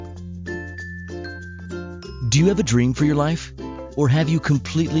Do you have a dream for your life? Or have you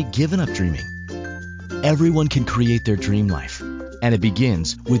completely given up dreaming? Everyone can create their dream life, and it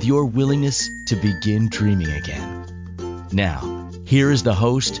begins with your willingness to begin dreaming again. Now, here is the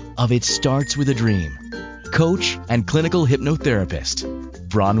host of It Starts With a Dream, coach and clinical hypnotherapist,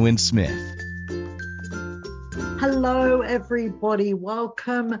 Bronwyn Smith. Hello, everybody.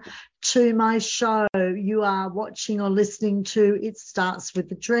 Welcome to my show. You are watching or listening to It Starts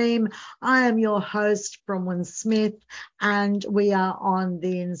With a Dream. I am your host, Bronwyn Smith, and we are on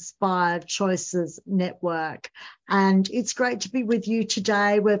the Inspired Choices Network. And it's great to be with you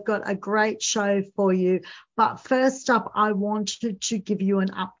today. We've got a great show for you. But first up, I wanted to give you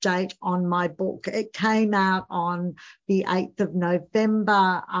an update on my book. It came out on the 8th of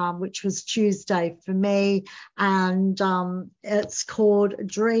November, which was Tuesday for me. And it's called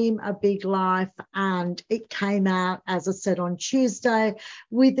Dream a Big Life. And it came out, as I said, on Tuesday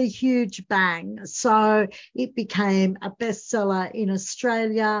with a huge bang. So it became a bestseller in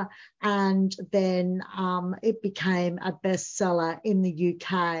Australia. And then it became a bestseller in the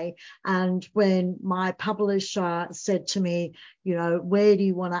UK. And when my publisher said to me, you know, where do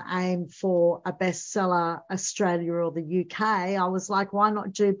you want to aim for a bestseller, Australia or the UK? I was like, why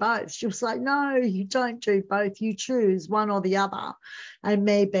not do both? She was like, no, you don't do both. You choose one or the other. And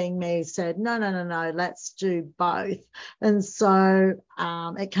me being me said, no, let's do both. And so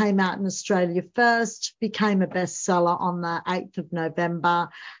it came out in Australia first, became a bestseller on the 8th of November.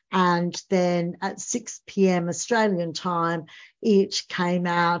 And then at 6 p.m. Australian time, it came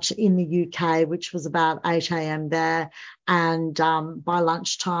out in the UK, which was about 8 a.m. there. And by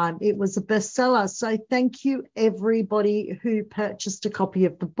lunchtime, it was a bestseller. So thank you, everybody who purchased a copy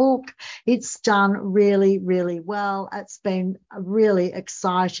of the book. It's done really, really well. It's been really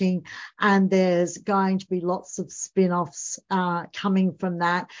exciting. And there's going to be lots of spin-offs coming from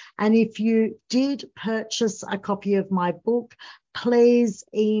that. And if you did purchase a copy of my book, please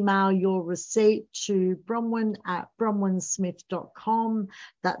email your receipt to bronwyn@bronwynsmith.com.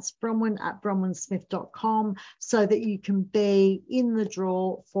 That's bronwyn@bronwynsmith.com, so that you can be in the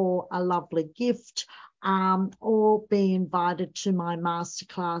draw for a lovely gift or be invited to my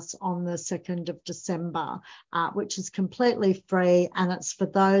masterclass on the 2nd of December, which is completely free. And it's for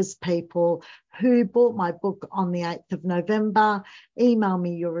those people who bought my book on the 8th of November. Email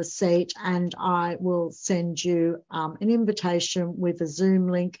me your receipt and I will send you an invitation with a Zoom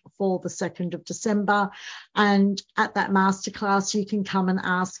link for the 2nd of December. And at that masterclass, you can come and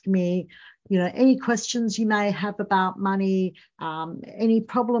ask me, you know, any questions you may have about money, any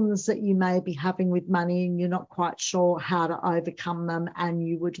problems that you may be having with money and you're not quite sure how to overcome them, and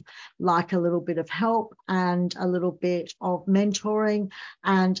you would like a little bit of help and a little bit of mentoring.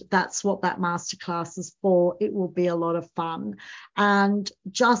 And that's what that masterclass is for. It will be a lot of fun. And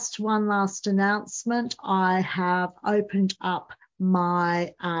just one last announcement, I have opened up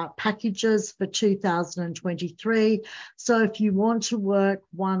my packages for 2023. So if you want to work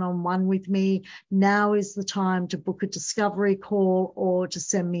one-on-one with me, now is the time to book a discovery call or to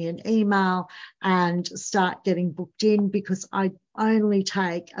send me an email and start getting booked in, because I only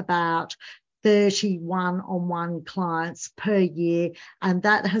take about 30 one-on-one clients per year, and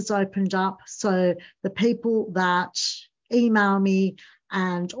that has opened up. So the people that email me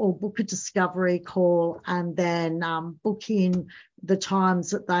and or book a discovery call and then book in the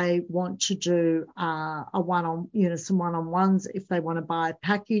times that they want to do some one-on-ones. If they want to buy a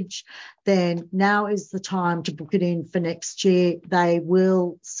package, then now is the time to book it in for next year. They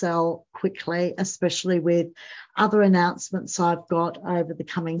will sell quickly, especially with other announcements I've got over the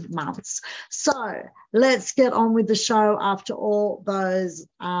coming months. So let's get on with the show after all those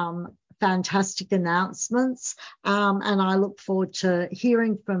fantastic announcements, and I look forward to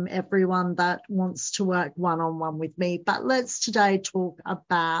hearing from everyone that wants to work one-on-one with me. But let's today talk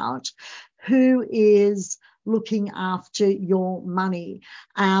about who is looking after your money,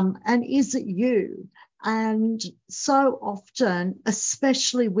 and is it you? And so often,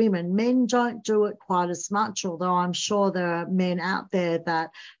 especially women, men don't do it quite as much, although I'm sure there are men out there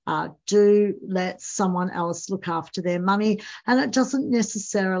that do let someone else look after their money. And it doesn't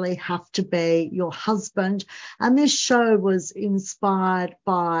necessarily have to be your husband. And this show was inspired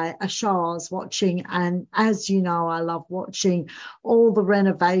by a show I was watching. And as you know, I love watching all the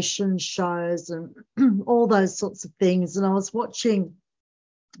renovation shows and all those sorts of things. And I was watching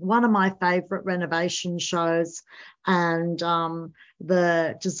one of my favorite renovation shows, and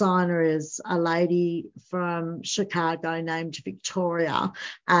the designer is a lady from Chicago named Victoria,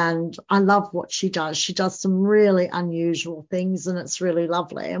 and I love what she does. She does some really unusual things, and it's really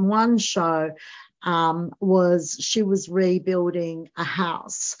lovely. And one show was she was rebuilding a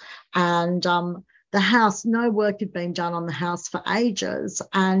house, and the house, no work had been done on the house for ages,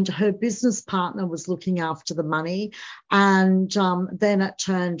 and her business partner was looking after the money. And then it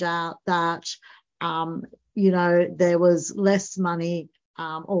turned out that, there was less money,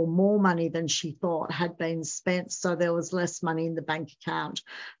 or more money than she thought had been spent. So there was less money in the bank account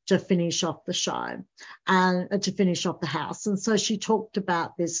to finish off the show and to finish off the house. And so she talked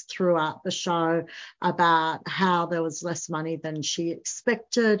about this throughout the show, about how there was less money than she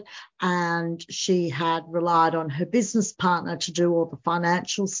expected, and she had relied on her business partner to do all the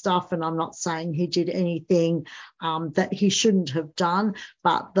financial stuff. And I'm not saying he did anything that he shouldn't have done,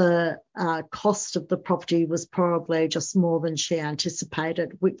 but the cost of the property was probably just more than she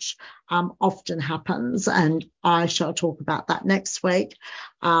anticipated, which often happens, and I shall talk about that next week.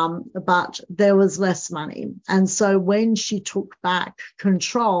 But there was less money. And so when she took back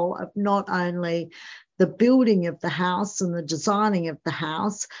control of not only the building of the house and the designing of the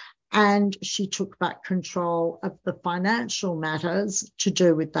house, and she took back control of the financial matters to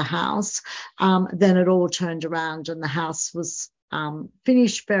do with the house, then it all turned around and the house was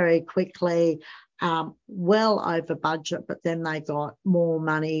finished very quickly, well over budget, but then they got more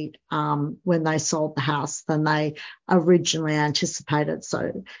money when they sold the house than they originally anticipated.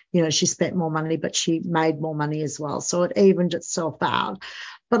 So, she spent more money, but she made more money as well. So it evened itself out.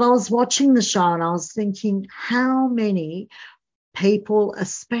 But I was watching the show and I was thinking, how many people,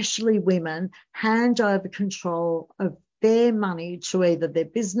 especially women, hand over control of their money to either their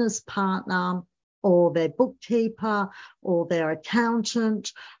business partner or their bookkeeper or their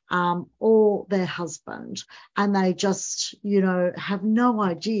accountant, or their husband, and they just, have no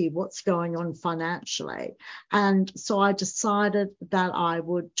idea what's going on financially. And so I decided that I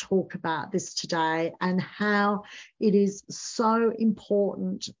would talk about this today, and how it is so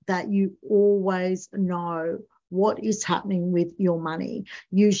important that you always know what is happening with your money.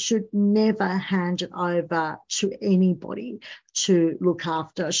 You should never hand it over to anybody to look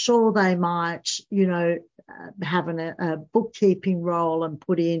after. Sure, they might, have a bookkeeping role and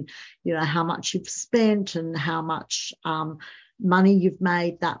put in, how much you've spent and how much money you've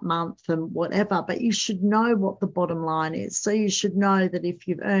made that month and whatever, but you should know what the bottom line is. So you should know that if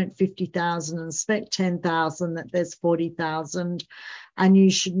you've earned 50,000 and spent 10,000, that there's 40,000, and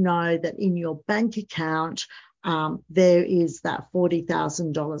you should know that in your bank account there is that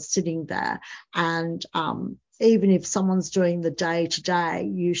 $40,000 sitting there. And even if someone's doing the day-to-day,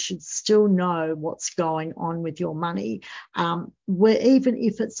 you should still know what's going on with your money. Where even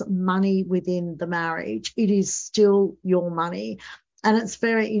if it's money within the marriage, it is still your money. And it's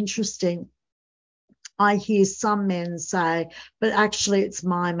very interesting. I hear some men say, but actually it's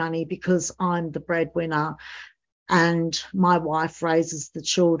my money because I'm the breadwinner and my wife raises the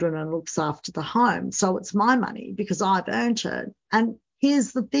children and looks after the home. So it's my money because I've earned it. And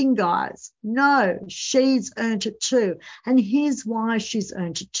here's the thing, guys. No, she's earned it too. And here's why she's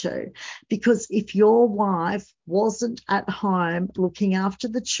earned it too. Because if your wife wasn't at home looking after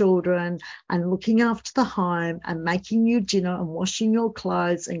the children and looking after the home and making you dinner and washing your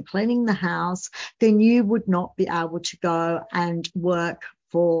clothes and cleaning the house, then you would not be able to go and work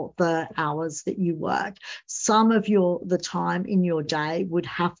for the hours that you work. Some of the time in your day would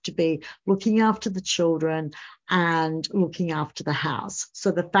have to be looking after the children and looking after the house.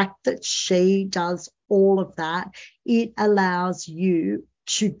 So the fact that she does all of that, it allows you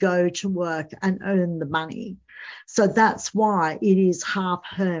to go to work and earn the money. So that's why it is half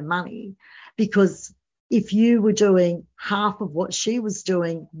her money, because if you were doing half of what she was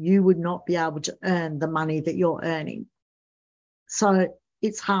doing, you would not be able to earn the money that you're earning. So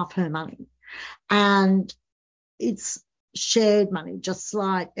it's half her money, and it's shared money, just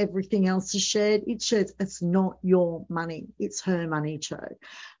like everything else is shared. It's not your money, it's her money too.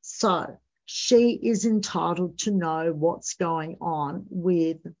 So she is entitled to know what's going on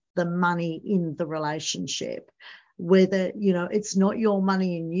with the money in the relationship, whether, it's not your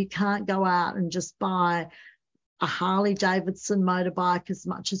money and you can't go out and just buy a Harley Davidson motorbike as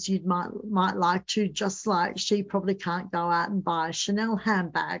much as you might like to, just like she probably can't go out and buy a Chanel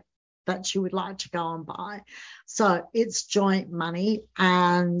handbag that she would like to go and buy. So it's joint money,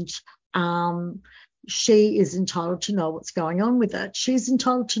 and she is entitled to know what's going on with it. She's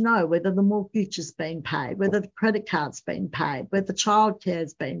entitled to know whether the mortgage has been paid, whether the credit card's been paid, whether childcare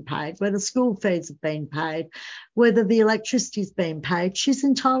has been paid, whether school fees have been paid, whether the electricity's been paid. She's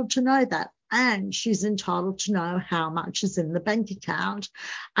entitled to know that. And she's entitled to know how much is in the bank account.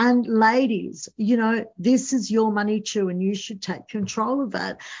 And ladies, this is your money too, and you should take control of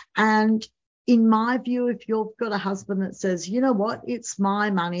it. And in my view, if you've got a husband that says, you know what, it's my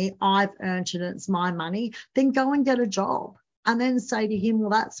money, I've earned it, it's my money, then go and get a job. and then say to him, well,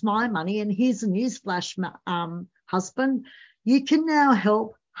 that's my money, and here's a newsflash, husband, you can now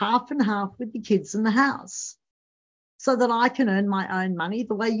help half and half with the kids in the house so that I can earn my own money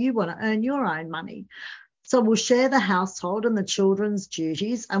the way you want to earn your own money. So we'll share the household and the children's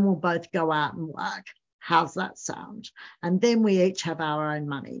duties, and we'll both go out and work. How's that sound? And then we each have our own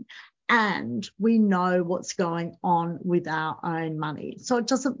money, and we know what's going on with our own money. So it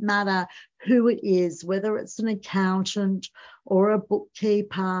doesn't matter who it is, whether it's an accountant or a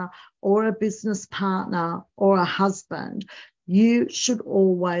bookkeeper or a business partner or a husband, you should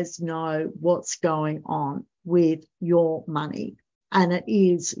always know what's going on with your money. And it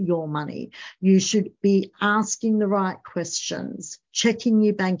is your money. You should be asking the right questions, checking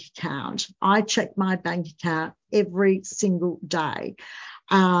your bank account. I check my bank account every single day.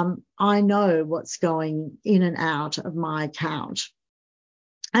 I know what's going in and out of my account.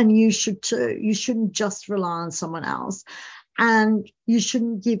 And you should too. You shouldn't just rely on someone else. And you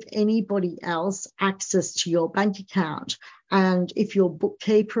shouldn't give anybody else access to your bank account. And if your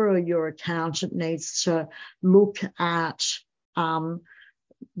bookkeeper or your accountant needs to look at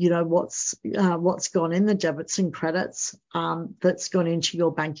what's gone in the debits and credits that's gone into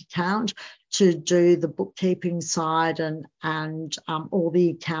your bank account to do the bookkeeping side and all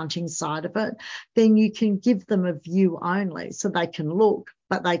the accounting side of it, then you can give them a view only, so they can look,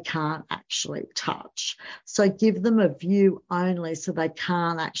 but they can't actually touch. So give them a view only, so they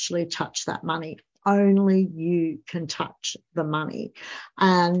can't actually touch that money. Only you can touch the money.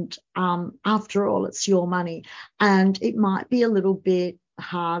 And after all, it's your money. And it might be a little bit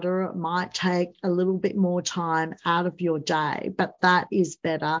harder. It might take a little bit more time out of your day, but that is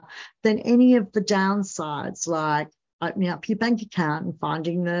better than any of the downsides, like opening up your bank account and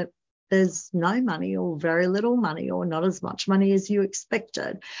finding that there's no money or very little money or not as much money as you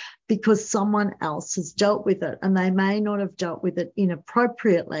expected because someone else has dealt with it, and they may not have dealt with it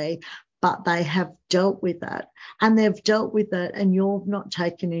inappropriately, but they have dealt with it, and they've dealt with it, and you've not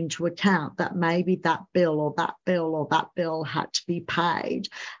taken into account that maybe that bill or that bill or that bill had to be paid,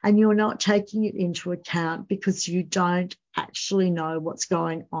 and you're not taking it into account because you don't actually know what's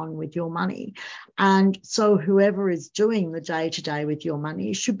going on with your money. And so whoever is doing the day-to-day with your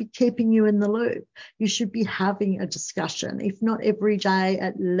money should be keeping you in the loop. You should be having a discussion, if not every day,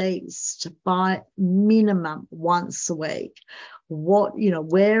 at least by minimum once a week.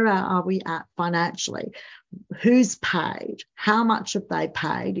 Where are we at financially? Who's paid? How much have they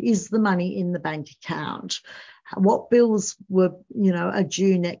paid? Is the money in the bank account? What bills were, are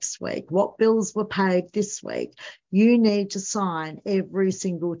due next week? What bills were paid this week? You need to sign every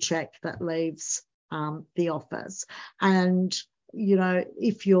single check that leaves the office. And,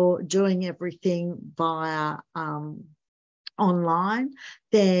 if you're doing everything via online,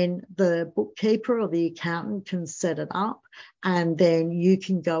 then the bookkeeper or the accountant can set it up, and then you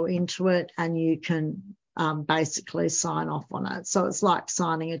can go into it and you can basically sign off on it. So it's like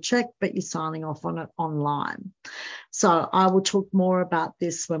signing a check, but you're signing off on it online. So I will talk more about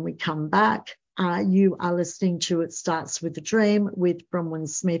this when we come back. You are listening to It Starts With a Dream with Bronwyn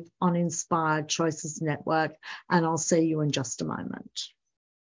Smith on Inspired Choices Network, and I'll see you in just a moment.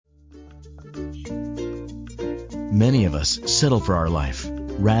 Many of us settle for our life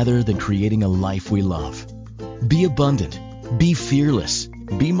rather than creating a life we love. Be abundant, be fearless,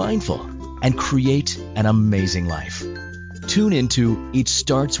 be mindful, and create an amazing life. Tune into It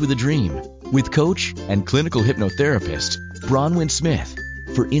Starts With a Dream with coach and clinical hypnotherapist Bronwyn Smith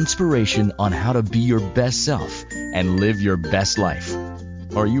for inspiration on how to be your best self and live your best life.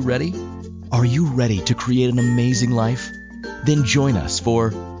 Are you ready? Are you ready to create an amazing life? Then join us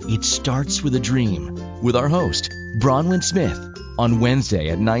for It Starts With a Dream with our host, Bronwyn Smith, on Wednesday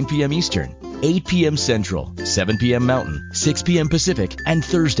at 9 p.m. Eastern, 8 p.m. Central, 7 p.m. Mountain, 6 p.m. Pacific, and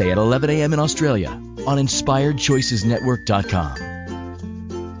Thursday at 11 a.m. in Australia on InspiredChoicesNetwork.com.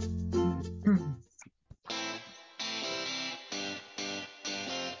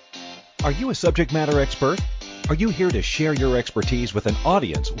 Are you a subject matter expert? Are you here to share your expertise with an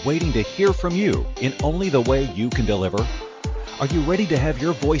audience waiting to hear from you in only the way you can deliver? Are you ready to have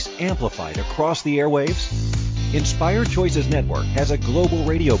your voice amplified across the airwaves? Inspired Choices Network has a global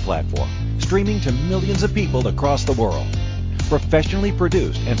radio platform streaming to millions of people across the world. Professionally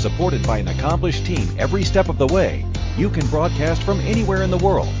produced and supported by an accomplished team every step of the way, you can broadcast from anywhere in the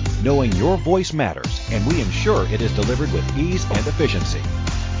world, knowing your voice matters, and we ensure it is delivered with ease and efficiency.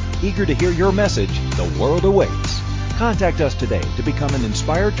 Eager to hear your message, the world awaits. Contact us today to become an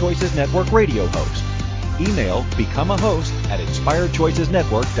Inspired Choices Network radio host. Email become a host at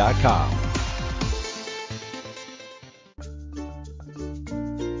inspiredchoicesnetwork.com.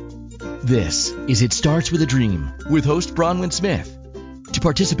 This is It Starts With a Dream with host Bronwyn Smith. To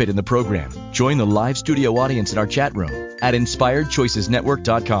participate in the program, join the live studio audience in our chat room at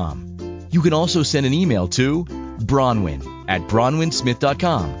inspiredchoicesnetwork.com. You can also send an email to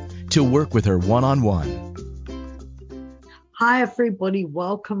bronwyn@bronwynsmith.com to work with her one-on-one. Hi, everybody.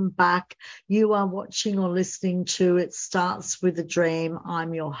 Welcome back. You are watching or listening to It Starts With a Dream.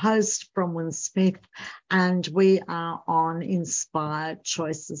 I'm your host, Bronwyn Smith, and we are on Inspired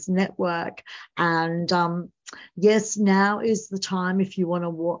Choices Network. And yes, now is the time. If you want to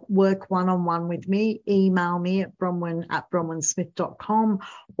work one-on-one with me, email me at bronwyn@bronwynsmith.com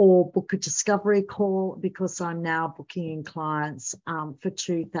or book a discovery call, because I'm now booking in clients for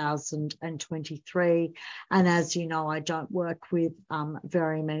 2023. And as you know, I don't work with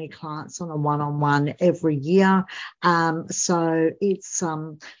very many clients on a one-on-one every year. So it's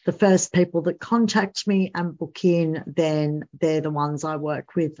the first people that contact me and book in, then they're the ones I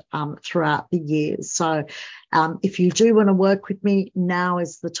work with throughout the years. So if you do want to work with me, now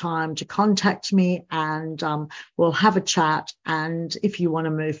is the time to contact me, and we'll have a chat. And if you want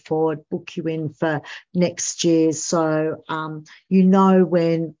to move forward, book you in for next year. So you know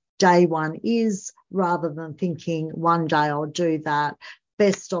when day one is, rather than thinking one day I'll do that.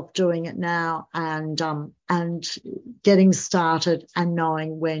 Best off doing it now and getting started and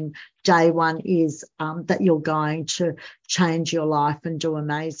knowing when day one is, that you're going to change your life and do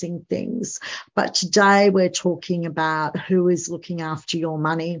amazing things. But today we're talking about who is looking after your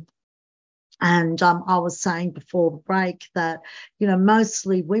money. And I was saying before the break that,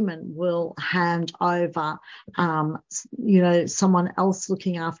 mostly women will hand over, someone else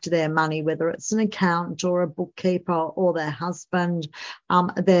looking after their money, whether it's an accountant or a bookkeeper or their husband.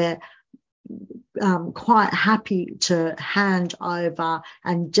 They're quite happy to hand over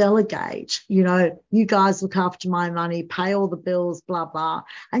and delegate. You guys look after my money, pay all the bills, blah, blah.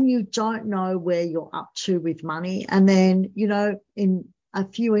 And you don't know where you're up to with money. And then, in a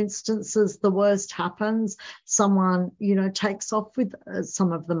few instances, the worst happens. Someone, takes off with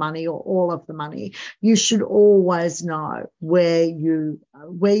some of the money or all of the money. You should always know where you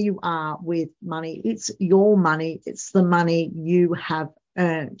are with money. It's your money. It's the money you have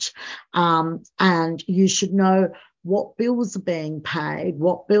earned. And you should know what bills are being paid,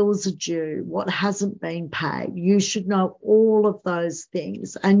 what bills are due, what hasn't been paid. You should know all of those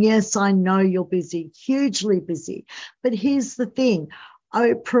things. And yes, I know you're busy, hugely busy. But here's the thing.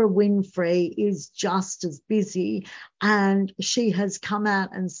 Oprah Winfrey is just as busy, and she has come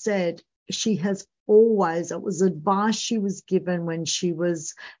out and said she has always, it was advice she was given when she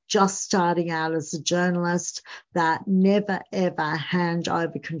was just starting out as a journalist, that never, ever hand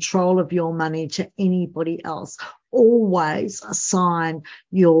over control of your money to anybody else. Always sign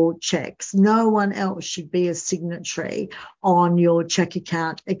your checks. No one else should be a signatory on your check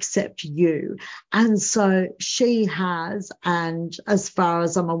account except you. And so she has, and as far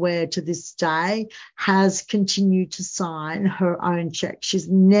as I'm aware to this day, has continued to sign her own check. She's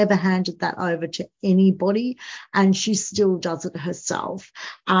never handed that over to anybody, and she still does it herself.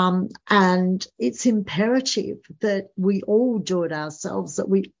 And it's imperative that we all do it ourselves, that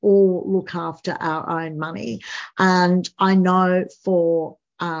we all look after our own money. And I know for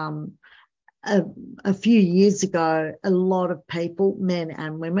a few years ago, a lot of people, men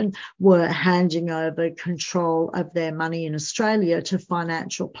and women, were handing over control of their money in Australia to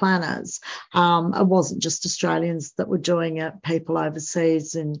financial planners. It wasn't just Australians that were doing it. People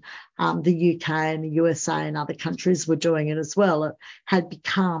overseas in the UK and the USA and other countries were doing it as well. It had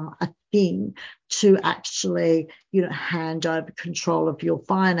become a thing to actually, hand over control of your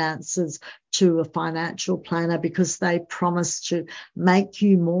finances to a financial planner, because they promise to make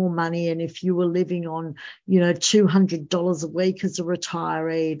you more money. And if you were living on, $200 a week as a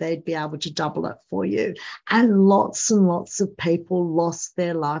retiree, they'd be able to double it for you. And lots of people lost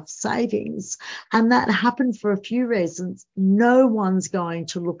their life savings. And that happened for a few reasons. No one's going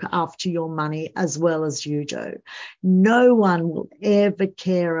to look after your money as well as you do. No one will ever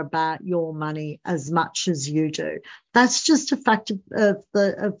care about your money as much as you do. That's just a fact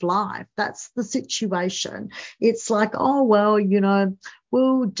of life. That's the situation. It's like, oh, well,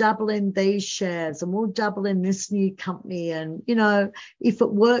 we'll double in these shares and we'll double in this new company. And, if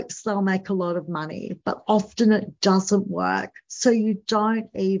it works, they'll make a lot of money. But often it doesn't work. So you don't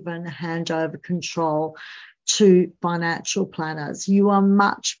even hand over control to financial planners. You are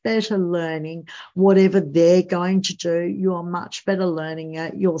much better learning whatever they're going to do. You are much better learning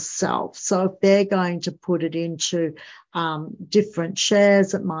it yourself. So if they're going to put it into different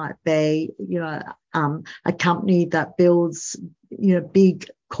shares, it might be, a company that builds, big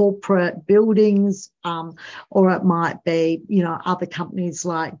corporate buildings, or it might be, other companies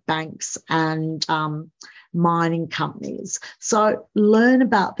like banks and mining companies. So learn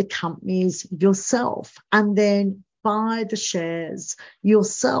about the companies yourself and then buy the shares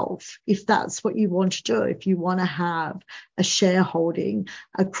yourself if that's what you want to do. If you want to have a shareholding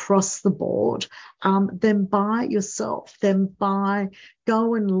across the board, then buy it yourself. Then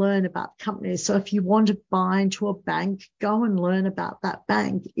go and learn about companies. So if you want to buy into a bank, go and learn about that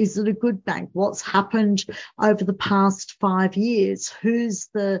bank. Is it a good bank? What's happened over the past 5 years? Who's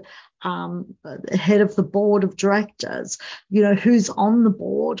the head of the board of directors? Who's on the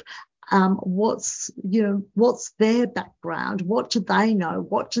board? What's their background? What do they know?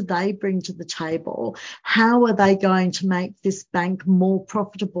 What do they bring to the table? How are they going to make this bank more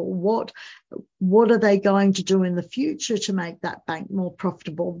profitable? What are they going to do in the future to make that bank more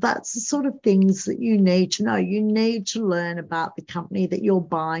profitable? That's the sort of things that you need to know. You need to learn about the company that you're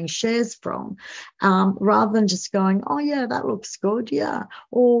buying shares from, rather than just going, oh yeah, that looks good, yeah,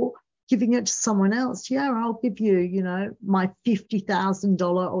 or giving it to someone else. Yeah, I'll give you, my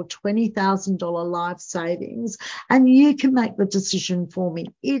 $50,000 or $20,000 life savings, and you can make the decision for me.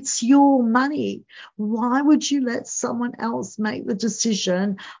 It's your money. Why would you let someone else make the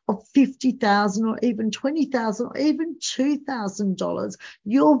decision of $50,000 or even $20,000 or even $2,000?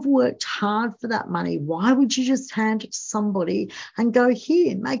 You've worked hard for that money. Why would you just hand it to somebody and go,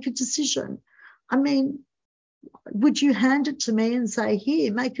 here, make a decision? I mean, would you hand it to me and say,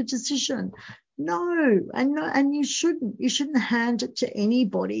 here, make a decision? No, and you shouldn't. You shouldn't hand it to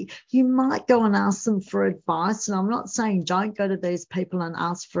anybody. You might go and ask them for advice, and I'm not saying don't go to these people and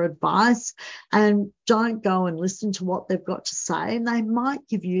ask for advice, and don't go and listen to what they've got to say, and they might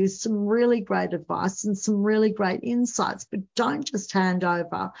give you some really great advice and some really great insights, but don't just hand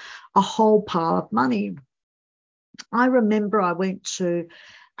over a whole pile of money. I remember I went to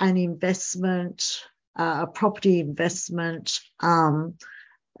an investment, a property investment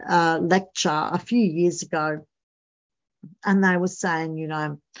lecture a few years ago, and they were saying,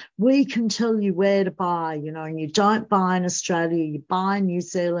 we can tell you where to buy, and you don't buy in Australia, you buy in New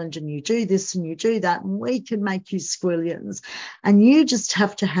Zealand, and you do this and you do that, and we can make you squillions. And you just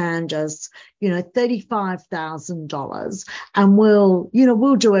have to hand us, $35,000, and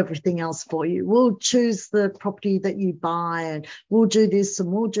we'll do everything else for you. We'll choose the property that you buy, and we'll do this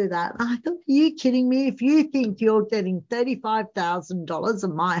and we'll do that. And I thought, are you kidding me? If you think you're getting $35,000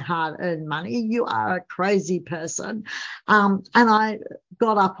 of my hard-earned money, you are a crazy person. And I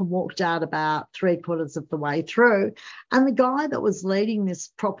got up and walked out about 3/4 of the way through. And the guy that was leading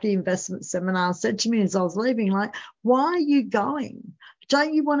this property investment seminar said to me as I was leaving, like, why are you going?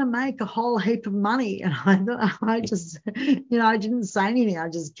 Don't you want to make a whole heap of money? And I just, I didn't say anything. I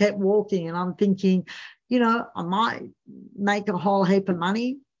just kept walking, and I'm thinking, I might make a whole heap of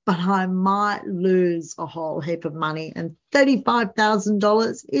money, but I might lose a whole heap of money. And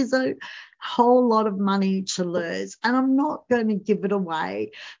 $35,000 is a whole lot of money to lose. And I'm not going to give it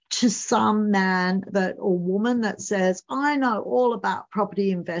away to some man or woman that says, I know all about property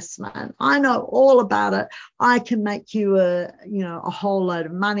investment. I know all about it. I can make you a whole load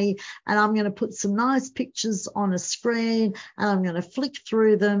of money, and I'm going to put some nice pictures on a screen, and I'm going to flick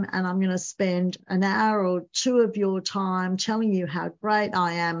through them, and I'm going to spend an hour or two of your time telling you how great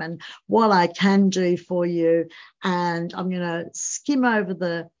I am and what I can do for you. And I'm going to skim over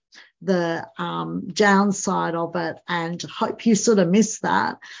the downside of it and hope you sort of miss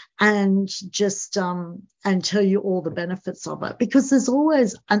that, and just and tell you all the benefits of it, because there's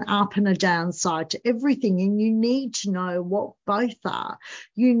always an up and a downside to everything, and you need to know what both are.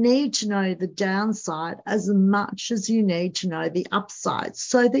 You need to know the downside as much as you need to know the upside,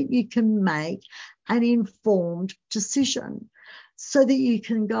 so that you can make an informed decision, so that you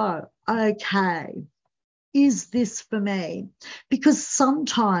can go, okay, is this for me? Because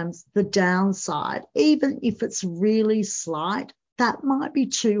sometimes the downside, even if it's really slight, that might be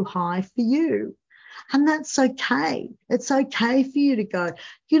too high for you. And that's okay. It's okay for you to go,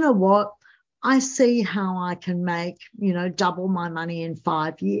 you know what? I see how I can make, double my money in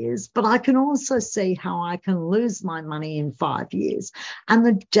 5 years, but I can also see how I can lose my money in 5 years. And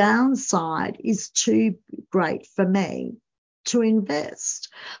the downside is too great for me to invest.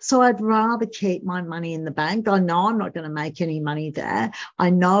 So I'd rather keep my money in the bank. I know I'm not going to make any money there. I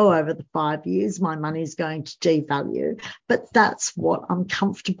know over the 5 years my money is going to devalue, but that's what I'm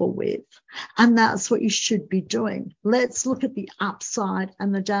comfortable with. And that's what you should be doing. Let's look at the upside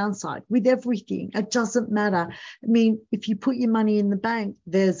and the downside with everything. It doesn't matter. I mean, if you put your money in the bank,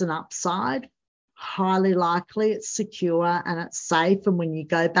 there's an upside. Highly likely it's secure and it's safe, and when you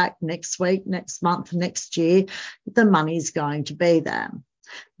go back next week, next month, next year, the money's going to be there.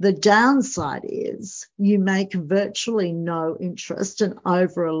 The downside is you make virtually no interest, and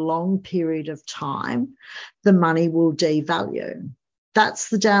over a long period of time, the money will devalue. That's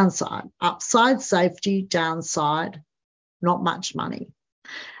the downside. Upside, safety; downside, not much money.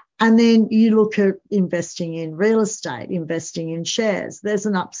 And then you look at investing in real estate, investing in shares. There's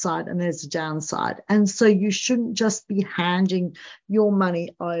an upside and there's a downside. And so you shouldn't just be handing your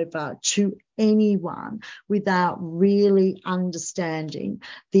money over to anyone without really understanding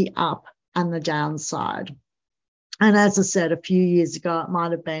the up and the downside. And as I said, a few years ago, it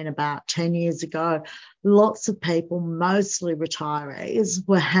might have been about 10 years ago, lots of people, mostly retirees,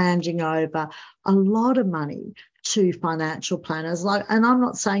 were handing over a lot of money to financial planners. And I'm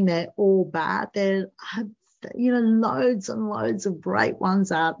not saying they're all bad. There are, loads and loads of great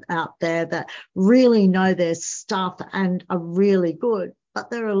ones out there that really know their stuff and are really good.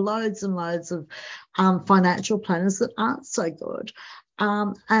 But there are loads and loads of financial planners that aren't so good.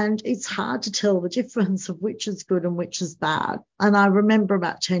 And it's hard to tell the difference of which is good and which is bad. And I remember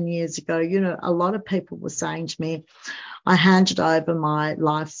about 10 years ago, a lot of people were saying to me, I handed over my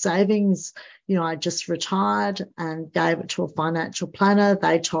life savings. I just retired and gave it to a financial planner.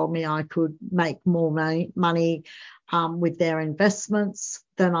 They told me I could make more money with their investments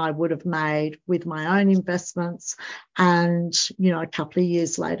than I would have made with my own investments. And, a couple of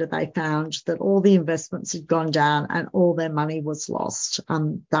years later, they found that all the investments had gone down and all their money was lost.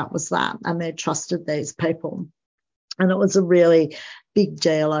 That was that. And they trusted these people. And it was a really big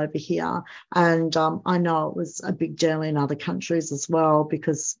deal over here. And I know it was a big deal in other countries as well,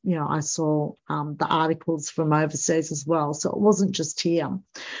 because, I saw the articles from overseas as well. So it wasn't just here.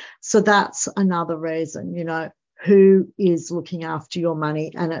 So that's another reason, who is looking after your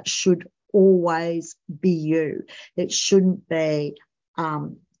money, and it should always be you. It shouldn't be a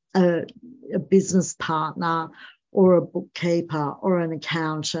business partner or a bookkeeper or an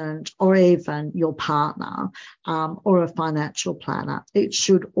accountant or even your partner or a financial planner. It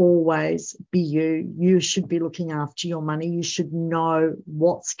should always be you. You should be looking after your money. You should know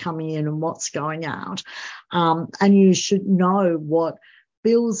what's coming in and what's going out. And you should know what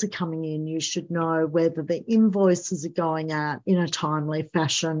bills are coming in. You should know whether the invoices are going out in a timely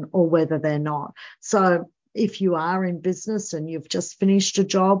fashion or whether they're not. So if you are in business and you've just finished a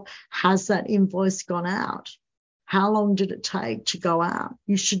job, has that invoice gone out? How long did it take to go out?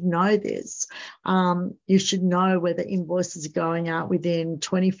 You should know this. You should know whether invoices are going out within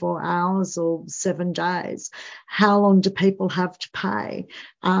 24 hours or 7 days. How long do people have to pay?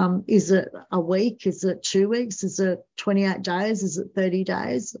 Is it a week? Is it 2 weeks? Is it 28 days? Is it 30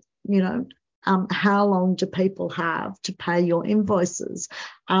 days? How long do people have to pay your invoices?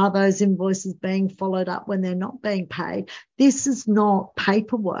 Are those invoices being followed up when they're not being paid? This is not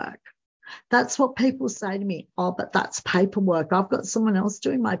paperwork. That's what people say to me. Oh, but that's paperwork. I've got someone else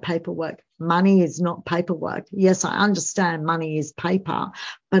doing my paperwork. Money is not paperwork. Yes, I understand money is paper,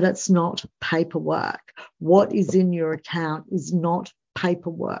 but it's not paperwork. What is in your account is not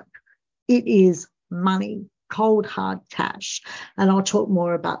paperwork. It is money. Cold, hard cash. And I'll talk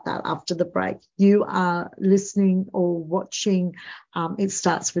more about that after the break. You are listening or watching It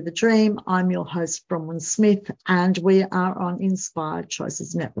Starts With a Dream. I'm your host, Bronwyn Smith, and we are on Inspired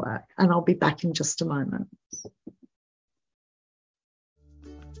Choices Network. And I'll be back in just a moment.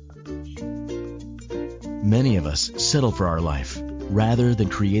 Many of us settle for our life rather than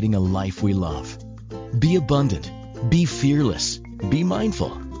creating a life we love. Be abundant, be fearless, be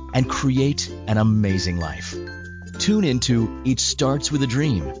mindful, and create an amazing life. Tune into It Starts With a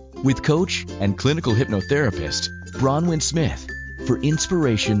Dream with coach and clinical hypnotherapist Bronwyn Smith for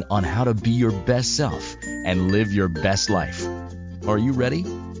inspiration on how to be your best self and live your best life. Are you ready?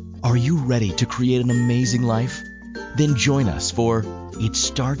 Are you ready to create an amazing life? Then join us for It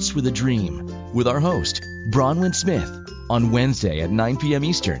Starts With a Dream with our host, Bronwyn Smith, on Wednesday at 9 p.m.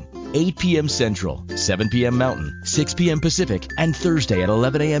 Eastern, 8 p.m. Central, 7 p.m. Mountain, 6 p.m. Pacific, and Thursday at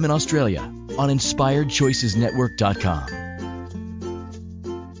 11 a.m. in Australia on InspiredChoicesNetwork.com.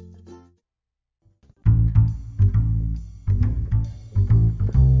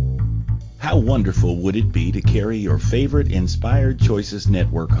 How wonderful would it be to carry your favorite Inspired Choices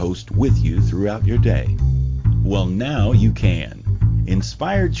Network host with you throughout your day? Well, now you can.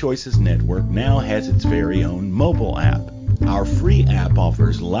 Inspired Choices Network now has its very own mobile app. Our free app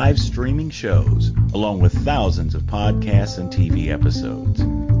offers live streaming shows, along with thousands of podcasts and TV episodes.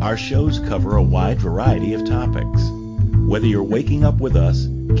 Our shows cover a wide variety of topics. Whether you're waking up with us,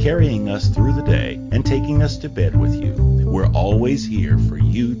 carrying us through the day, and taking us to bed with you, we're always here for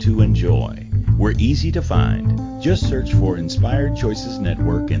you to enjoy. We're easy to find. Just search for Inspired Choices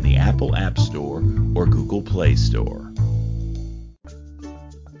Network in the Apple App Store or Google Play Store.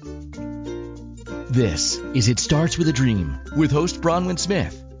 This is It Starts With a Dream with host Bronwyn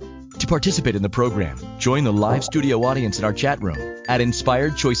Smith. To participate in the program, join the live studio audience in our chat room at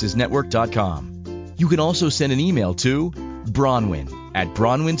inspiredchoicesnetwork.com. You can also send an email to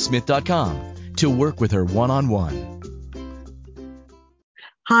Bronwyn@bronwynsmith.com to work with her one-on-one.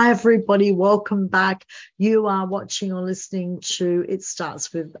 Hi, everybody. Welcome back. You are watching or listening to It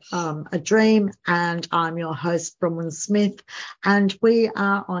Starts With a Dream, and I'm your host, Bronwyn Smith, and we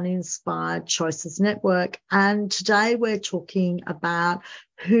are on Inspired Choices Network. And today we're talking about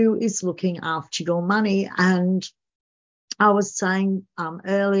who is looking after your money. And I was saying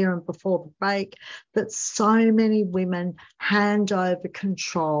earlier and before the break that so many women hand over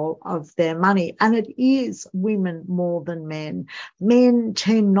control of their money, and it is women more than men. Men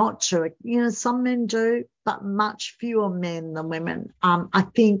tend not to. Some men do, but much fewer men than women. I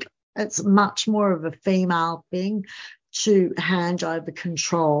think it's much more of a female thing to hand over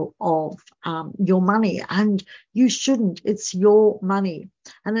control of your money, and you shouldn't. It's your money,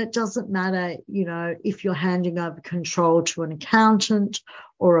 and it doesn't matter, if you're handing over control to an accountant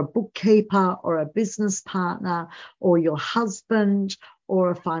or a bookkeeper or a business partner or your husband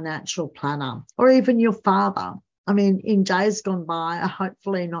or a financial planner or even your father. I mean, in days gone by,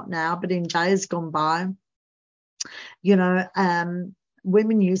 hopefully not now, but in days gone by,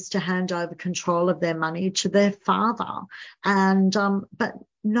 women used to hand over control of their money to their father, and but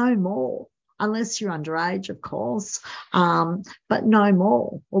no more, unless you're underage, of course, but no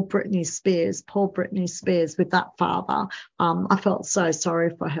more. Or Britney Spears, poor Britney Spears with that father. I felt so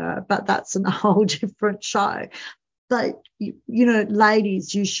sorry for her, but that's a whole different show. But,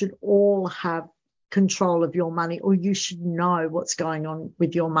 ladies, you should all have control of your money, or you should know what's going on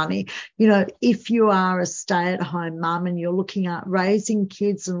with your money. If you are a stay-at-home mum and you're looking at raising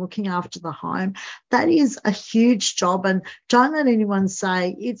kids and looking after the home, that is a huge job. And don't let anyone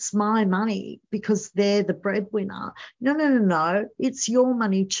say it's my money because they're the breadwinner. No. It's your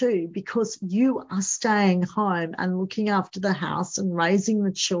money too, because you are staying home and looking after the house and raising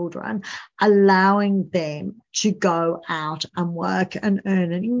the children, allowing them to go out and work and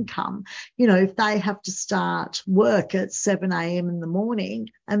earn an income. If they have to start work at 7 a.m. in the morning,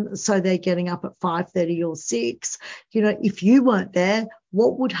 and so they're getting up at 5:30 or 6, if you weren't there,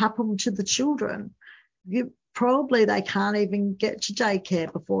 what would happen to the children? Probably they can't even get to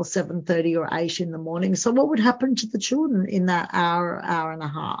daycare before 7:30 or 8 in the morning. So what would happen to the children in that hour and a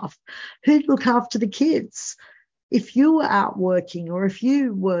half? Who'd look after the kids? If you were out working, or if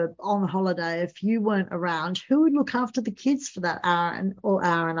you were on holiday, if you weren't around, who would look after the kids for that hour or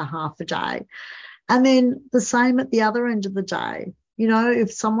hour and a half a day? And then the same at the other end of the day.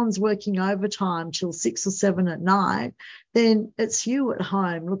 If someone's working overtime till 6 or 7 at night, then it's you at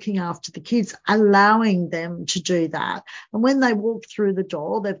home looking after the kids, allowing them to do that. And when they walk through the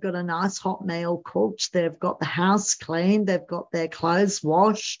door, they've got a nice hot meal cooked, they've got the house cleaned, they've got their clothes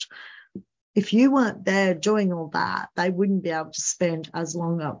washed. If you weren't there doing all that, they wouldn't be able to spend as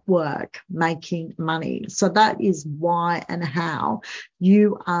long at work making money. So that is why and how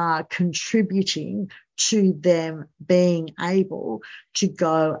you are contributing to them being able to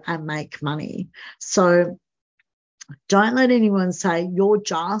go and make money. So don't let anyone say you're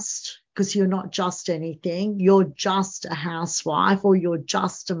just, because you're not just anything. You're just a housewife, or you're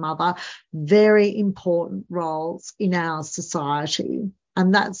just a mother. Very important roles in our society.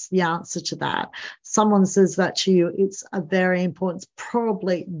 And that's the answer to that. Someone says that to you, it's a very important,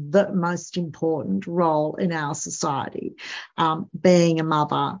 probably the most important role in our society, being a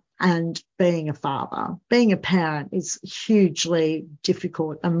mother and being a father. Being a parent is hugely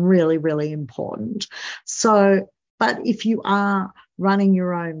difficult and really, really important. So, but if you are running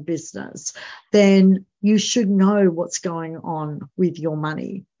your own business, then you should know what's going on with your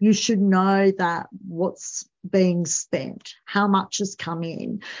money. You should know that what's being spent, how much has come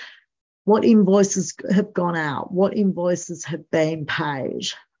in, what invoices have gone out, what invoices have been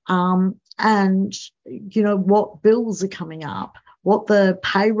paid, and what bills are coming up, what the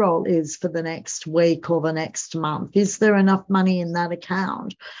payroll is for the next week or the next month. Is there enough money in that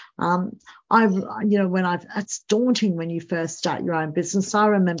account? It's daunting when you first start your own business. I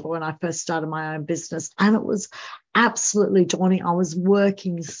remember when I first started my own business, and it was absolutely daunting. I was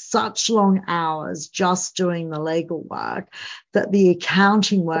working such long hours just doing the legal work that the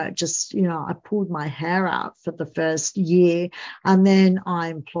accounting work just, I pulled my hair out for the first year, and then I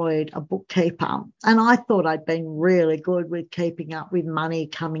employed a bookkeeper, and I thought I'd been really good with keeping up with money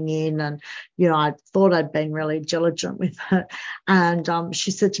coming in, and I thought I'd been really diligent with it. And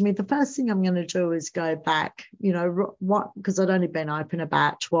she said to me, the first thing I'm going to do is go back, because I'd only been open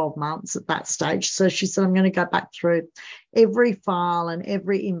about 12 months at that stage. So she said, I'm going to go back through every file and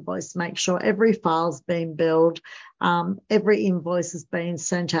every invoice, make sure every file's been billed, every invoice has been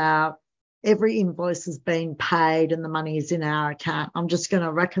sent out, every invoice has been paid, and the money is in our account. I'm just going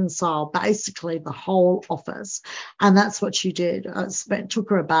to reconcile basically the whole office. And that's what she did. It took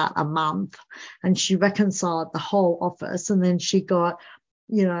her about a month, and she reconciled the whole office. And then she got,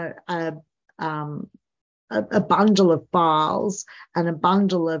 a bundle of files and a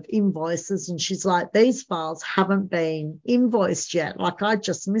bundle of invoices, and she's like, these files haven't been invoiced yet, like I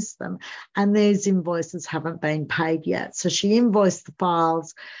just missed them, and these invoices haven't been paid yet. So she invoiced the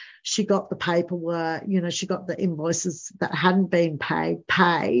files, she got the paperwork, she got the invoices that hadn't been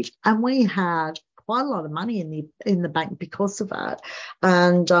paid, and we had quite a lot of money in the bank because of it.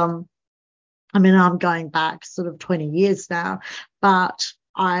 And I'm going back sort of 20 years now, but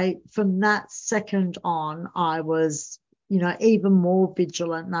from that second on, I was, even more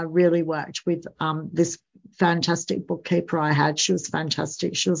vigilant, and I really worked with this fantastic bookkeeper I had. She was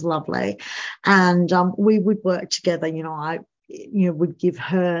fantastic. She was lovely. And we would work together. I would give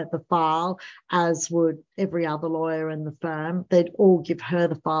her the file, as would every other lawyer in the firm. They'd all give her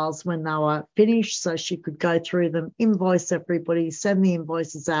the files when they were finished, so she could go through them, invoice everybody, send the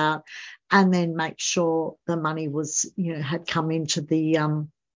invoices out, and then make sure the money was, had come into the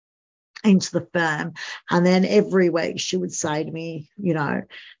firm. And then every week she would say to me,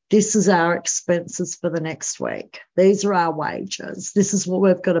 this is our expenses for the next week. These are our wages. This is what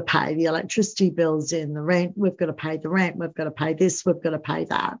we've got to pay. The electricity bill's in, the rent, we've got to pay the rent, we've got to pay this, we've got to pay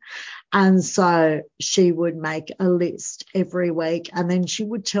that. And so she would make a list every week, and then she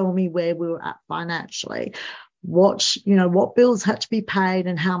would tell me where we were at financially, what bills had to be paid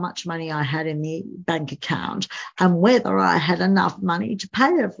and how much money I had in the bank account, and whether I had enough money to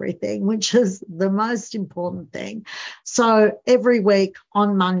pay everything, which is the most important thing. So every week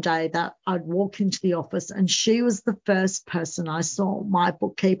on Monday that I'd walk into the office, and she was the first person I saw, my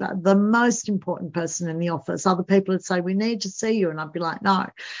bookkeeper, the most important person in the office. Other people would say, we need to see you, and I'd be like, no,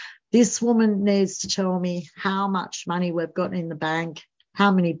 this woman needs to tell me how much money we've got in the bank, how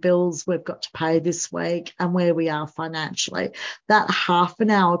many bills we've got to pay this week, and where we are financially. That half an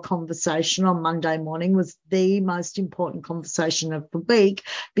hour conversation on Monday morning was the most important conversation of the week,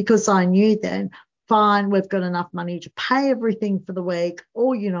 because I knew then, fine, we've got enough money to pay everything for the week,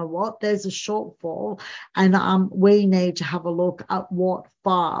 or you know what, there's a shortfall, and we need to have a look at what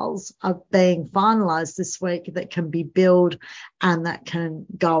files are being finalised this week that can be billed and that can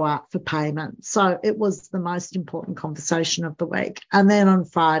go out for payment. So it was the most important conversation of the week. And then on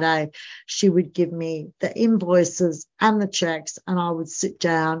Friday, she would give me the invoices and the checks, and I would sit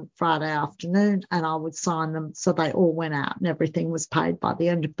down Friday afternoon and I would sign them, so they all went out and everything was paid by the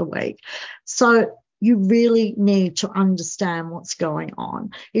end of the week. So you really need to understand what's going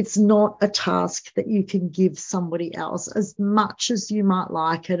on. It's not a task that you can give somebody else. As much as you might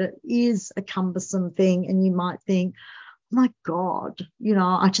like it, it is a cumbersome thing, and you might think, oh my God,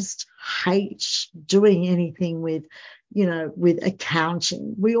 I just hate doing anything with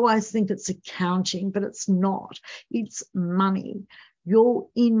accounting. We always think it's accounting, but it's not. It's money. Your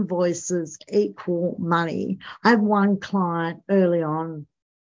invoices equal money. I had one client early on,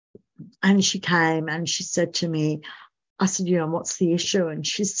 and she came and she said to me, I said, what's the issue? And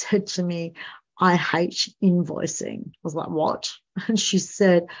she said to me, I hate invoicing. I was like, what? And she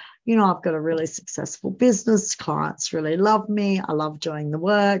said, I've got a really successful business. Clients really love me. I love doing the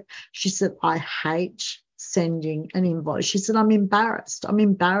work. She said, I hate sending an invoice. She said, I'm embarrassed. I'm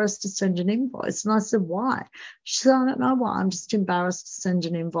embarrassed to send an invoice. And I said, why? She said, I don't know why. I'm just embarrassed to send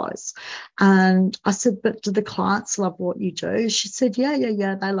an invoice. And I said, but do the clients love what you do? She said,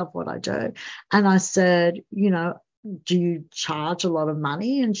 yeah, they love what I do. And I said, do you charge a lot of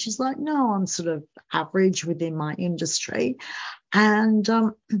money? And she's like, no, I'm sort of average within my industry. And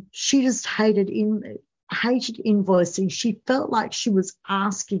she just hated invoicing. She felt like she was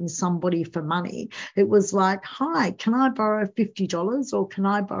asking somebody for money. It was like, hi, can I borrow $50 or can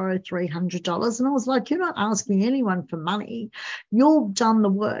I borrow $300? And I was like, you're not asking anyone for money. You've done the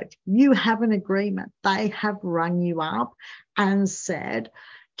work. You have an agreement. They have rung you up and said,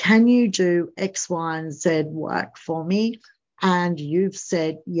 can you do X, Y, and Z work for me? And you've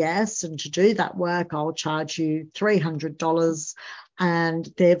said yes, and to do that work, I'll charge you $300. And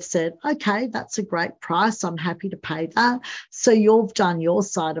they've said, okay, that's a great price. I'm happy to pay that. So you've done your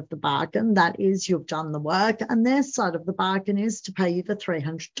side of the bargain. That is, you've done the work, and their side of the bargain is to pay you the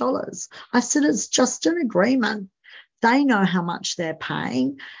 $300. I said, it's just an agreement. They know how much they're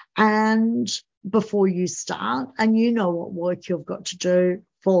paying, and before you start, and you know what work you've got to do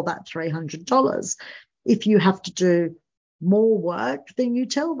for that $300. If you have to do more work, then you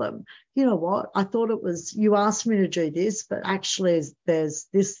tell them, you know what, I thought it was, you asked me to do this, but actually there's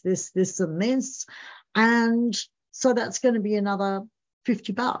this, and this. And so that's going to be another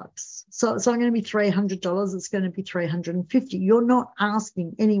 $50. So it's not going to be $300. It's going to be $350. You're not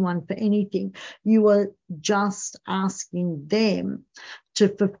asking anyone for anything. You are just asking them to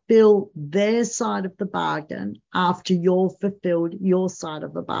fulfill their side of the bargain after you've fulfilled your side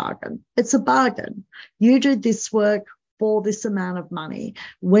of the bargain. It's a bargain. You do this work for this amount of money.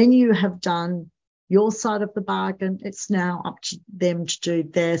 When you have done your side of the bargain, it's now up to them to do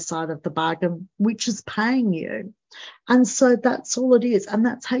their side of the bargain, which is paying you. And so that's all it is. And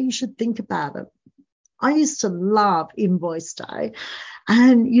that's how you should think about it. I used to love invoice day.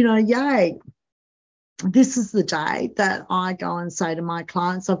 And, yay, this is the day that I go and say to my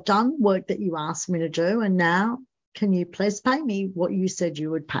clients, I've done work that you asked me to do, and now can you please pay me what you said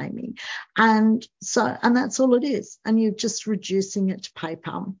you would pay me? And that's all it is. And you're just reducing it to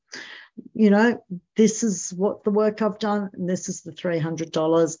paper. This is what the work I've done, and this is the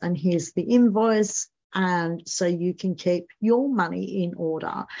 $300, and here's the invoice. And so you can keep your money in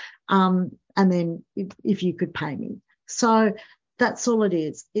order. And then if you could pay me. So that's all it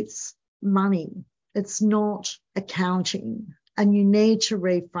is. It's money. It's not accounting. And you need to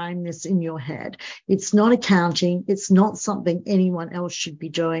reframe this in your head. It's not accounting. It's not something anyone else should be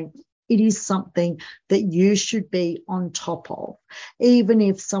doing. It is something that you should be on top of. Even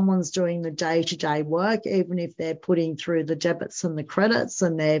if someone's doing the day-to-day work, even if they're putting through the debits and the credits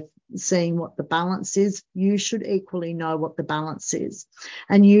and they're seeing what the balance is, you should equally know what the balance is.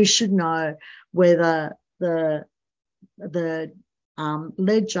 And you should know whether the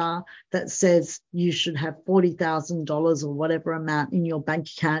ledger that says you should have $40,000 or whatever amount in your bank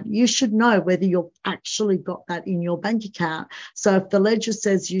account, you should know whether you've actually got that in your bank account. So if the ledger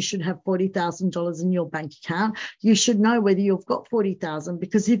says you should have $40,000 in your bank account, you should know whether you've got $40,000,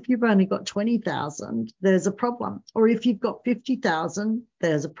 because if you've only got $20,000, there's a problem. Or if you've got $50,000,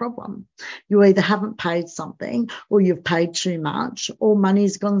 there's a problem. You either haven't paid something, or you've paid too much, or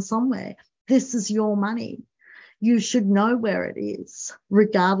money's gone somewhere. This is your money. You should know where it is,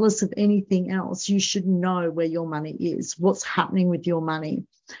 regardless of anything else. You should know where your money is, what's happening with your money,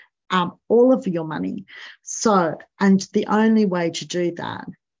 all of your money. So, and the only way to do that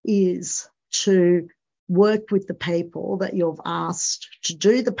is to work with the people that you've asked to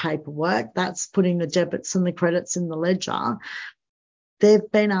do the paperwork. That's putting the debits and the credits in the ledger.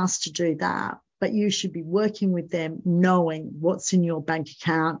 They've been asked to do that, but you should be working with them, knowing what's in your bank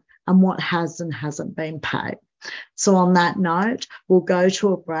account and what has and hasn't been paid. So on that note, we'll go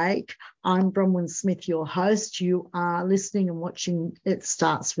to a break. I'm Bronwyn Smith, your host. You are listening and watching It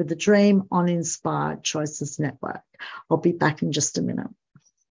Starts With a Dream on Inspired Choices Network. I'll be back in just a minute.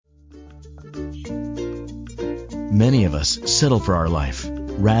 Many of us settle for our life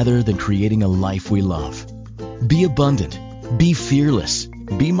rather than creating a life we love. Be abundant, be fearless,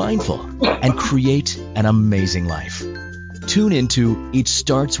 be mindful, and create an amazing life. Tune into It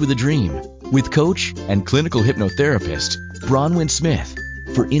Starts With a Dream with coach and clinical hypnotherapist Bronwyn Smith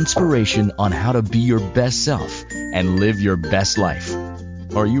for inspiration on how to be your best self and live your best life.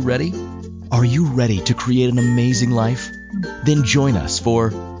 Are you ready? Are you ready to create an amazing life? Then join us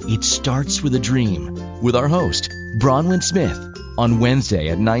for It Starts With a Dream with our host, Bronwyn Smith, on Wednesday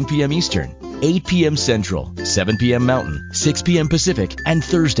at 9 p.m. Eastern, 8 p.m. Central, 7 p.m. Mountain, 6 p.m. Pacific, and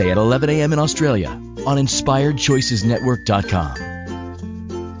Thursday at 11 a.m. in Australia on InspiredChoicesNetwork.com.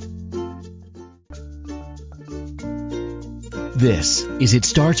 This is It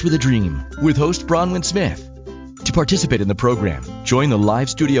Starts With a Dream with host Bronwyn Smith. To participate in the program, join the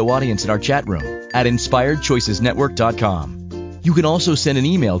live studio audience in our chat room at InspiredChoicesNetwork.com. You can also send an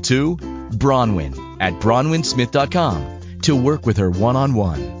email to Bronwyn@BronwynSmith.com to work with her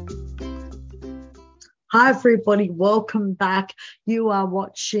one-on-one. Hi, everybody. Welcome back. You are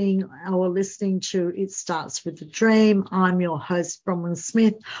watching or listening to It Starts With a Dream. I'm your host, Bronwyn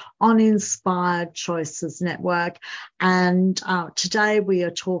Smith, on Inspired Choices Network. And today we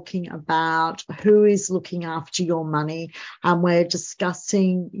are talking about who is looking after your money. And we're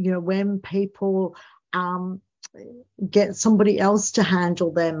discussing, when people get somebody else to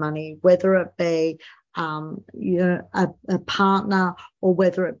handle their money, whether it be a partner, or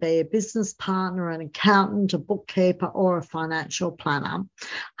whether it be a business partner, an accountant, a bookkeeper, or a financial planner.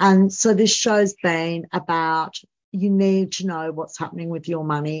 And so this show's been about you need to know what's happening with your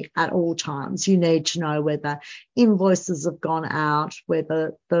money at all times. You need to know whether invoices have gone out,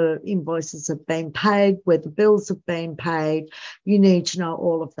 whether the invoices have been paid, whether bills have been paid. You need to know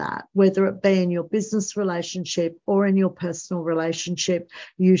all of that. Whether it be in your business relationship or in your personal relationship,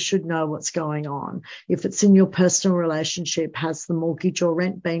 you should know what's going on. If it's in your personal relationship, has the mortgage or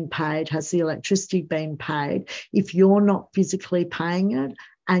rent been paid? Has the electricity been paid? If you're not physically paying it,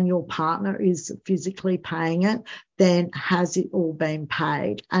 and your partner is physically paying it, then has it all been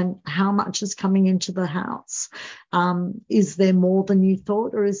paid? And how much is coming into the house? Is there more than you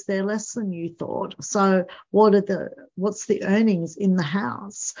thought, or is there less than you thought? So what's the earnings in the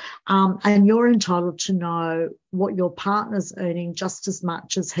house? And you're entitled to know what your partner's earning just as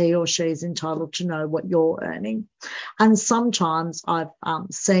much as he or she's entitled to know what you're earning. And sometimes I've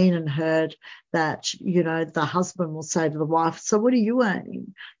seen and heard that, the husband will say to the wife, so what are you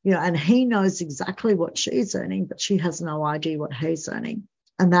earning? And he knows exactly what she's earning, but she has no idea what he's earning.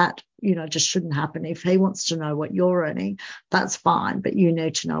 And that, just shouldn't happen. If he wants to know what you're earning, that's fine, but you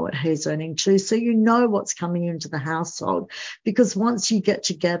need to know what he's earning too. So you know what's coming into the household, because once you get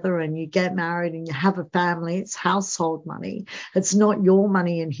together and you get married and you have a family, it's household money. It's not your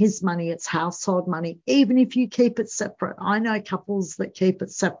money and his money, it's household money, even if you keep it separate. I know couples that keep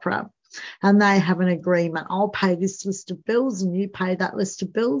it separate. And they have an agreement. I'll pay this list of bills and you pay that list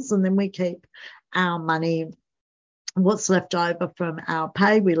of bills, and then we keep our money. What's left over from our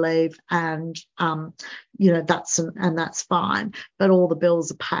pay we leave, and that's fine. But all the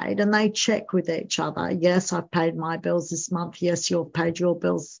bills are paid, and they check with each other. Yes, I've paid my bills this month. Yes, you've paid your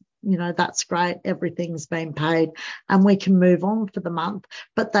bills. That's great. Everything's been paid, and we can move on for the month.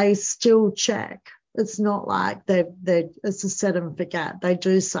 But they still check. It's not like it's a set and forget. They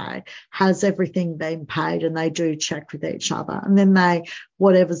do say, has everything been paid? And they do check with each other. And then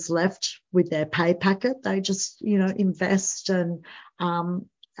whatever's left with their pay packet, they just, invest and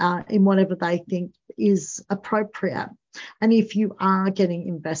in whatever they think is appropriate. And if you are getting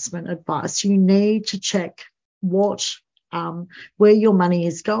investment advice, you need to check where your money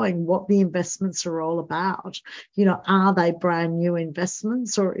is going, what the investments are all about. Are they brand new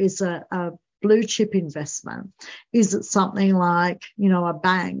investments, or is it a blue chip investment? Is it something like, a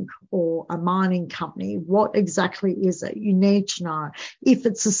bank or a mining company? What exactly is it? You need to know. If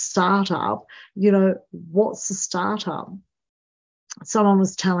it's a startup, what's the startup? Someone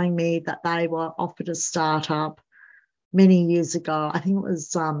was telling me that they were offered a startup many years ago. I think it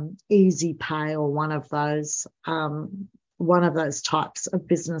was Easy Pay or one of those types of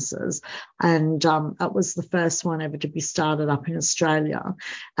businesses, and it was the first one ever to be started up in Australia.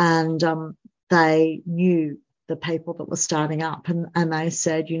 And they knew the people that were starting up, and they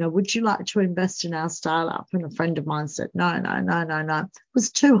said, would you like to invest in our startup? And a friend of mine said, no. It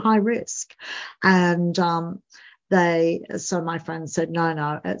was too high risk. And so my friend said,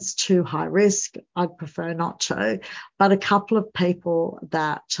 no, it's too high risk. I'd prefer not to. But a couple of people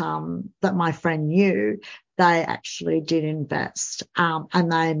that my friend knew, they actually did invest,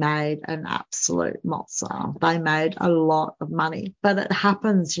 and they made an absolute mozza. They made a lot of money. But it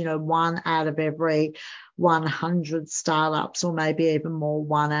happens, one out of every 100 startups, or maybe even more,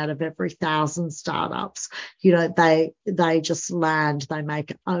 one out of every 1,000 startups, they just land, they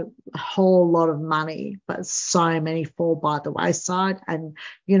make a whole lot of money, but so many fall by the wayside, and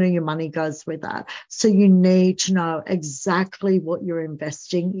your money goes with that. So you need to know exactly what you're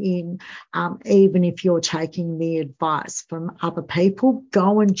investing in. Even if you're taking the advice from other people,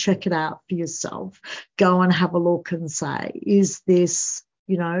 go and check it out for yourself. Go and have a look and say, is this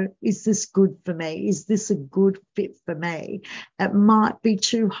good for me? Is this a good fit for me? It might be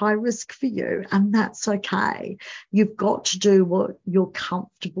too high risk for you, and that's okay. You've got to do what you're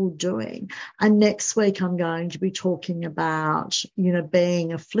comfortable doing. And next week I'm going to be talking about,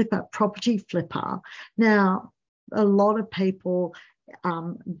 being a property flipper. Now, a lot of people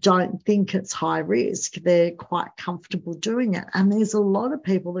don't think it's high risk. They're quite comfortable doing it. And there's a lot of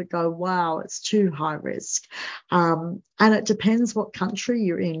people that go, wow, it's too high risk. And it depends what country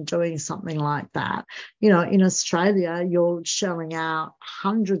you're in doing something like that. In Australia, you're shelling out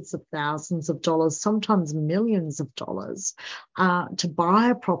hundreds of thousands of dollars, sometimes millions of dollars, to buy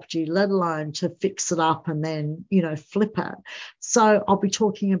a property, let alone to fix it up and then, flip it. So I'll be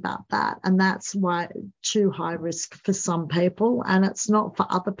talking about that. And that's why too high risk for some people, and it's not for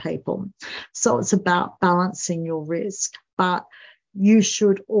other people. So it's about balancing your risk. But you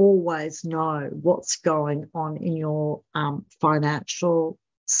should always know what's going on in your financial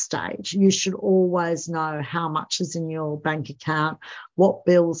stage. You should always know how much is in your bank account, what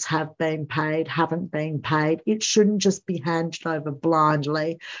bills have been paid, haven't been paid. It shouldn't just be handed over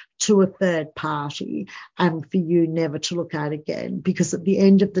blindly to a third party and for you never to look at again, because at the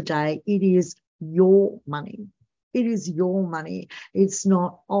end of the day, it is your money. It is your money. It's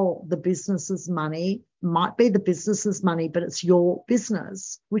not, the business's money. Might be the business's money, but it's your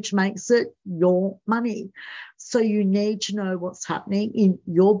business, which makes it your money. So you need to know what's happening in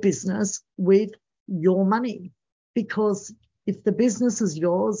your business with your money, because if the business is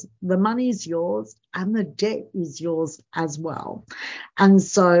yours, the money is yours, and the debt is yours as well. And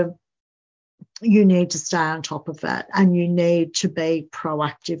so you need to stay on top of it, and you need to be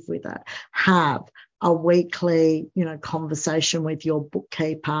proactive with it. Have a weekly, conversation with your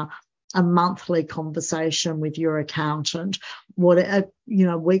bookkeeper, a monthly conversation with your accountant,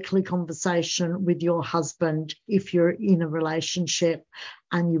 weekly conversation with your husband if you're in a relationship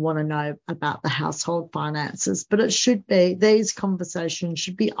and you want to know about the household finances. But these conversations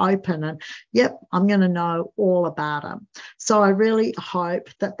should be open and, yep, I'm going to know all about them. So I really hope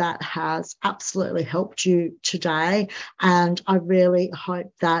that has absolutely helped you today. And I really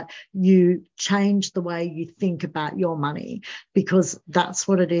hope that you change the way you think about your money, because that's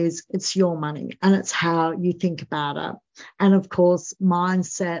what it is. It's your money, and it's how you think about it. And of course,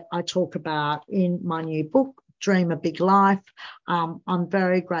 mindset I talk about in my new book, Dream a Big Life. I'm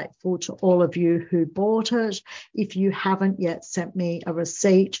very grateful to all of you who bought it. If you haven't yet sent me a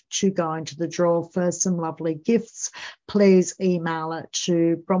receipt to go into the draw for some lovely gifts, please email it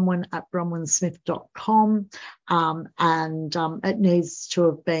to bronwyn@bronwynsmith.com. It needs to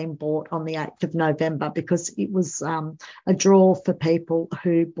have been bought on the 8th of November, because it was a draw for people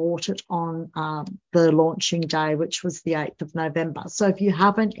who bought it on the launching day, which was the 8th of November. So if you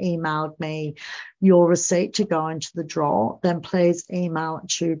haven't emailed me your receipt to go into the draw, then please email it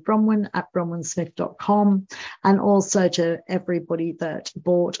to bronwyn@bronwynsmith.com. And also to everybody that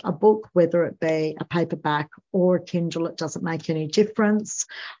bought a book, whether it be a paperback or a Kindle, it doesn't make any difference.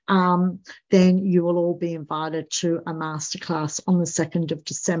 Then you will all be invited to a masterclass on the 2nd of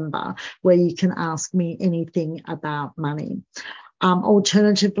December where you can ask me anything about money.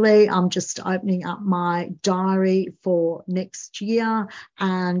 Alternatively, I'm just opening up my diary for next year.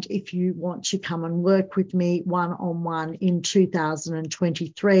 And if you want to come and work with me one-on-one in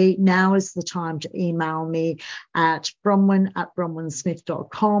 2023, now is the time to email me at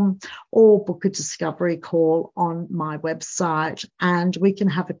bronwyn@bronwynsmith.com or book a discovery call on my website, and we can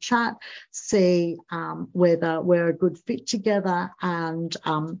have a chat, see whether we're a good fit together, and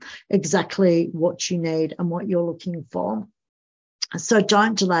exactly what you need and what you're looking for. So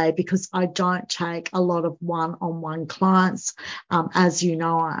don't delay, because I don't take a lot of one-on-one clients. As you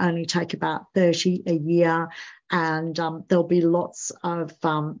know, I only take about 30 a year, and there'll be lots of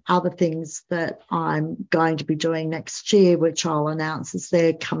other things that I'm going to be doing next year, which I'll announce as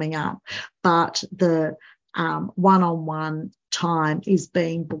they're coming up. But the one-on-one time is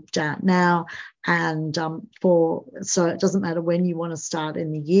being booked out now, and so it doesn't matter when you want to start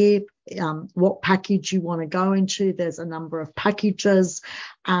in the year, what package you want to go into. There's a number of packages,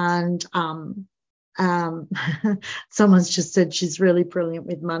 and someone's just said she's really brilliant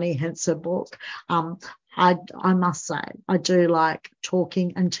with money, hence her book. I must say, I do like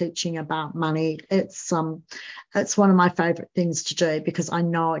talking and teaching about money. It's one of my favorite things to do, because I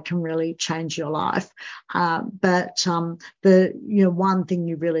know it can really change your life. But the one thing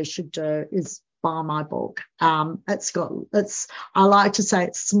you really should do is buy my book. I like to say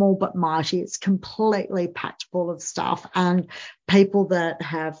it's small but mighty. It's completely packed full of stuff, and people that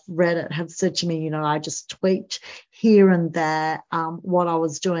have read it have said to me, I just tweaked here and there what I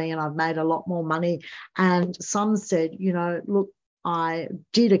was doing, and I've made a lot more money. And some said, look, I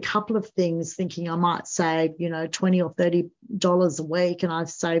did a couple of things thinking I might save, $20 or $30 a week, and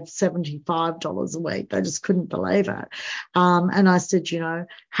I've saved $75 a week. They just couldn't believe it. And I said,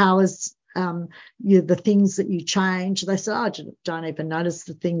 how is the things that you change? They said, I don't even notice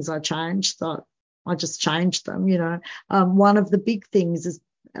the things I changed. So I just changed them. One of the big things is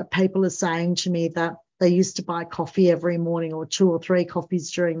people are saying to me that they used to buy coffee every morning, or 2 or 3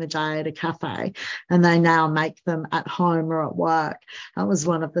 coffees during the day at a cafe, and they now make them at home or at work. That was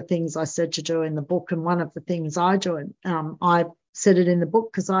one of the things I said to do in the book, and one of the things I do. I said it in the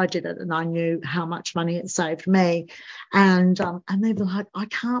book because I did it and I knew how much money it saved me. And they were like, I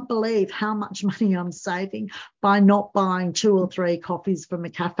can't believe how much money I'm saving by not buying 2 or 3 coffees from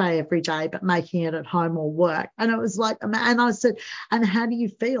a cafe every day, but making it at home or work. And it was like, and I said, and how do you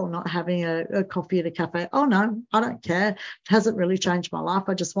feel not having a coffee at a cafe? Oh, no, I don't care. It hasn't really changed my life.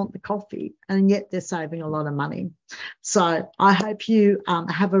 I just want the coffee. And yet they're saving a lot of money. So I hope you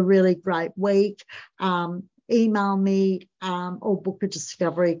have a really great week. Email me or book a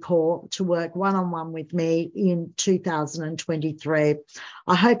discovery call to work one-on-one with me in 2023.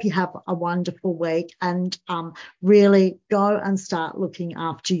 I hope you have a wonderful week and really go and start looking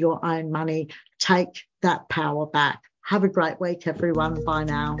after your own money. Take that power back. Have a great week, everyone. Bye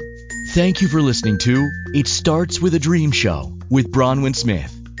now. Thank you for listening to It Starts With a Dream Show with Bronwyn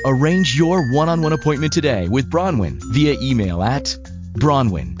Smith. Arrange your one-on-one appointment today with Bronwyn via email at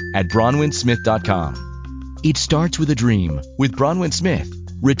bronwyn@bronwynsmith.com. It Starts With a Dream with Bronwyn Smith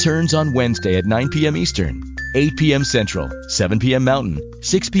returns on Wednesday at 9 p.m. Eastern, 8 p.m. Central, 7 p.m. Mountain,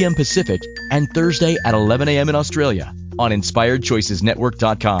 6 p.m. Pacific, and Thursday at 11 a.m. in Australia on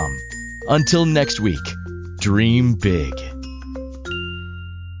InspiredChoicesNetwork.com. Until next week, dream big.